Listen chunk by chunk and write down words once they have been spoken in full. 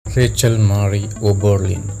Rachel Marie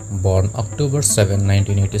Oberlin, born October 7,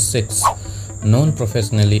 1986, known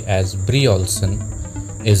professionally as Bree Olson,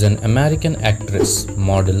 is an American actress,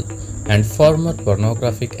 model, and former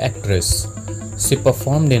pornographic actress. She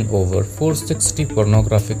performed in over 460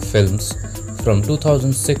 pornographic films from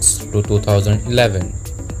 2006 to 2011.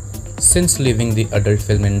 Since leaving the adult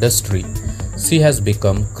film industry, she has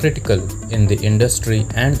become critical in the industry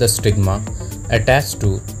and the stigma attached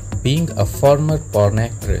to being a former porn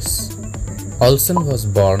actress. Olson was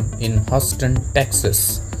born in Houston,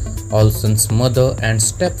 Texas. Olson's mother and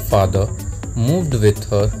stepfather moved with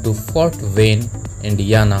her to Fort Wayne,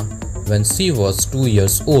 Indiana when she was 2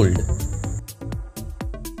 years old.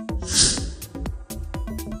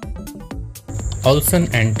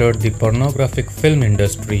 Olson entered the pornographic film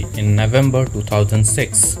industry in November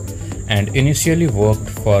 2006 and initially worked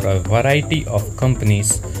for a variety of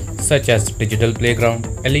companies such as Digital Playground,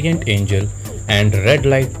 Elegant Angel, and Red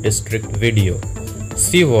Light District Video.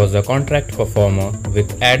 She was a contract performer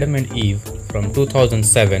with Adam and Eve from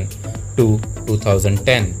 2007 to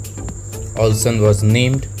 2010. Olson was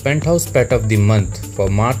named Penthouse Pet of the Month for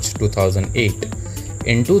March 2008.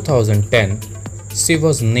 In 2010, she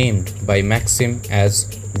was named by Maxim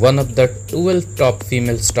as one of the 12 top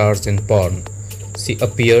female stars in porn. She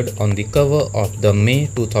appeared on the cover of the May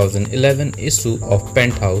 2011 issue of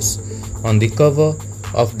Penthouse, on the cover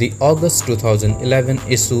of the August 2011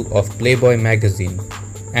 issue of Playboy magazine,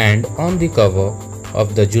 and on the cover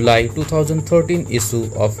of the July 2013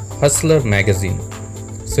 issue of Hustler magazine.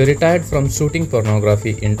 She retired from shooting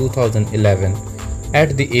pornography in 2011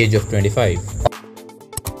 at the age of 25.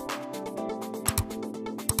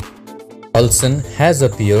 Olson has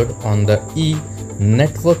appeared on the E!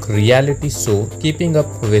 Network reality show Keeping Up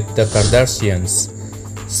with the Kardashians.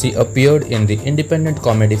 She appeared in the independent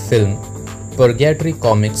comedy film Purgatory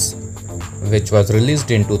Comics, which was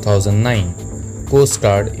released in 2009,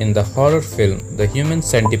 co-starred in the horror film The Human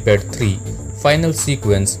Centipede 3 Final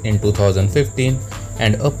Sequence in 2015,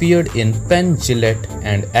 and appeared in Penn Jillette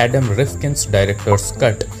and Adam Rifkin's director's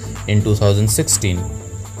cut in 2016.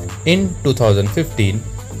 In 2015,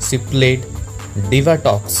 she played Diva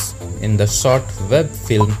Talks in the short web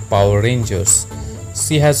film Power Rangers.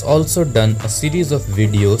 She has also done a series of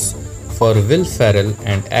videos for Will Ferrell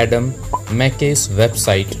and Adam McKay's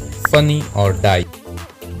website Funny or Die.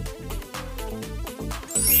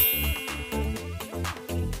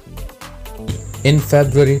 In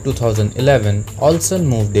February 2011, Olson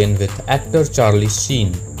moved in with actor Charlie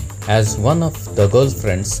Sheen as one of the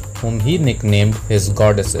girlfriends whom he nicknamed his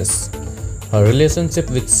goddesses. Her relationship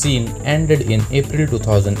with Sheen ended in April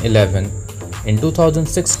 2011. In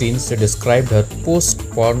 2016, she described her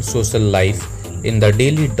post-porn social life in the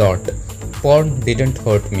Daily Dot. "Porn didn't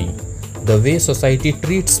hurt me. The way society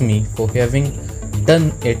treats me for having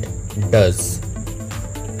done it does."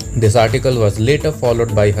 This article was later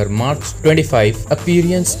followed by her March 25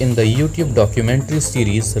 appearance in the YouTube documentary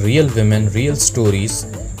series Real Women, Real Stories,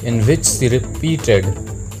 in which she repeated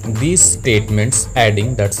these statements,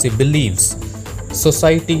 adding that she believes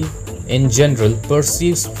society in general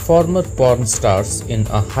perceives former porn stars in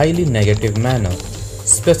a highly negative manner,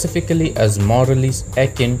 specifically as morally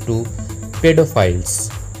akin to pedophiles.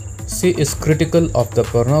 She is critical of the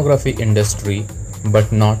pornography industry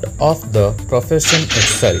but not of the profession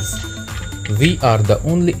itself. "We are the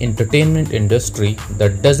only entertainment industry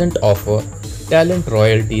that doesn't offer talent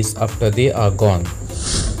royalties after they are gone."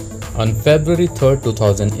 On February 3,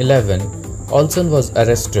 2011, Olson was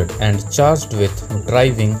arrested and charged with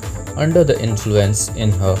driving under the influence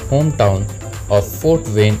in her hometown of Fort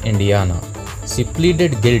Wayne, Indiana. She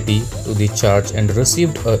pleaded guilty to the charge and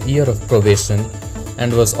received a year of probation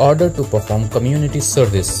and was ordered to perform community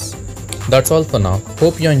service. That's all for now.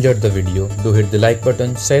 Hope you enjoyed the video. Do hit the like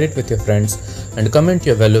button, share it with your friends, and comment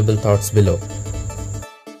your valuable thoughts below.